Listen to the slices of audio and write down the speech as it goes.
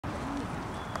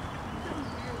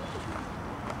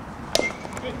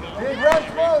Big run,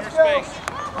 slow, let's go.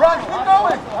 Run, keep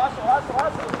going.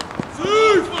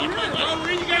 Zeus! Oh,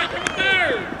 Reed, you gotta come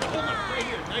there. Hold on, right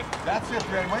here. Nice. That's it,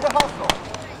 Brandon. Way to hustle.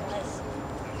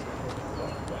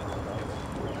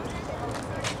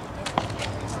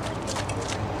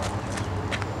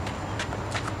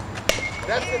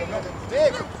 That's it,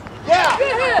 big.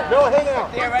 Yeah! No, hang out.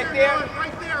 Right there.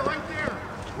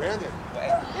 Brandon.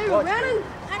 Hey, Brandon.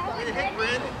 Way to hit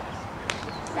Brandon.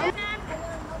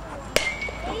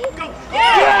 Go.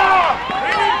 Yeah!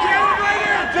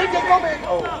 Brandon, JJ, go, man.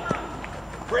 Oh.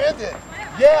 Brandon.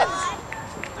 Yes!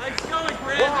 nice going,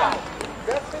 Brandon. Wow.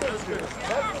 That's it. That's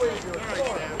the way to do it. Come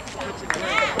on.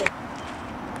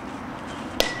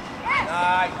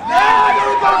 Nice. Yeah, there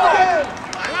we go again!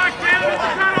 Come on, Brandon,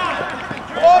 cut off.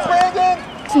 Come on, Brandon!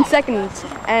 10 seconds,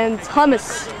 and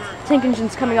Thomas Tank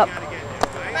Engine's coming up.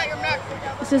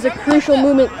 This is a crucial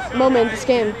moment in this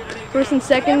game. First and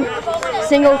second,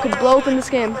 single could blow open this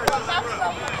game.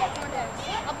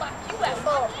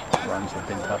 Runs have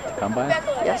been tough to come by.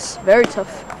 Yes, very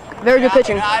tough. Very good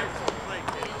pitching.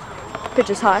 Pitch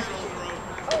is high.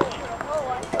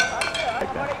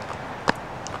 Like that.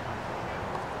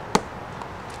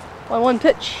 1-1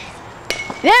 pitch.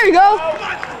 There we go!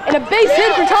 And a base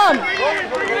hit for Tom.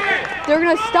 They're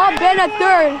going to stop Ben at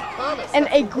third. And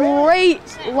a great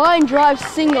line drive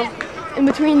single in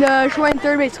between the short and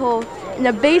third base hole. And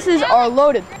the bases are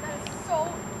loaded.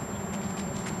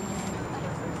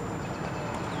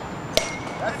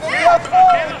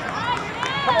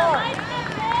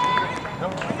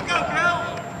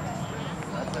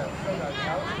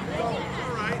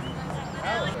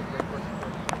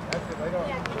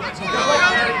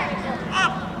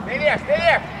 Stay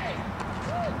there.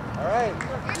 All right.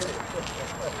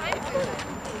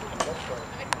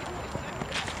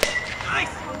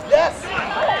 Nice. Yes!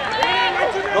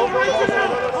 Go, go, go, go.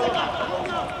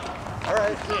 All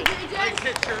right. Nice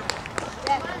hit, Sherm.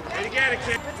 Way to get it,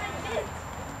 kid.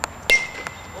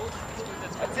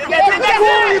 Let's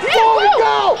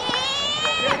go!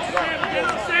 Get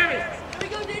him, Sammy. Good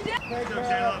job,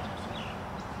 Taylor.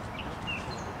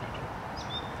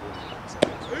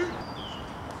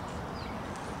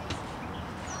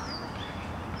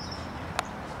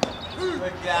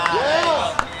 Good job.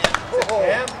 Yeah.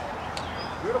 Oh.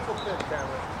 Beautiful pitch,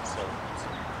 Cameron.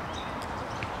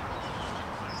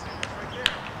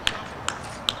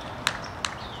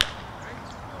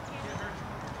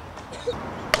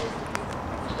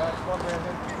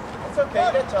 It's okay,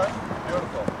 you got time.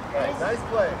 Beautiful. Nice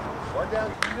play. One down.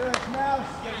 Good. Now,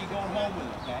 yeah, you're going home with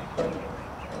it, okay?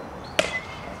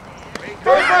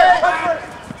 Go first!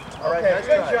 All right, nice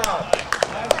good job.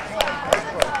 Nice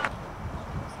play.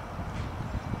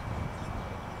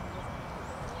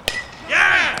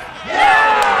 Yeah!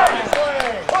 Nice play.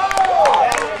 Oh!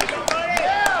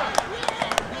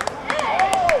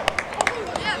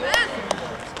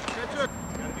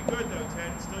 Gotta be good though, Ted.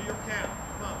 It's still your count.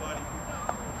 Come on, buddy.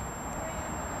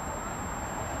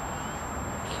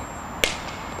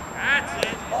 That's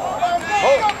it.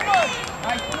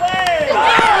 Nice play!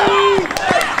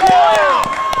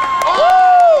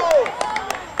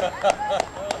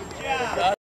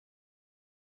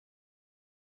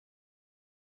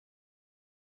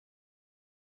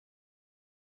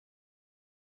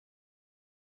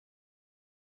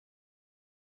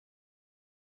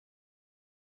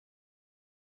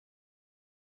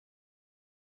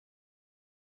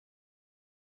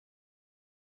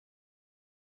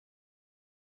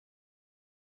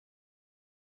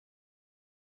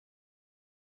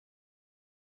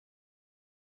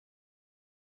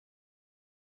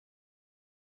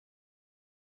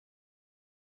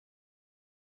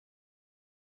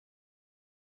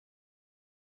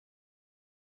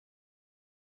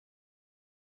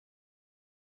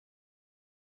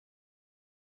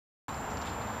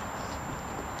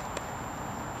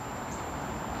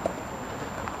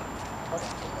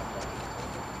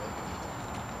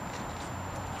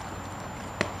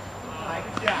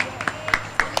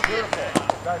 Beautiful.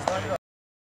 Guys, line it up.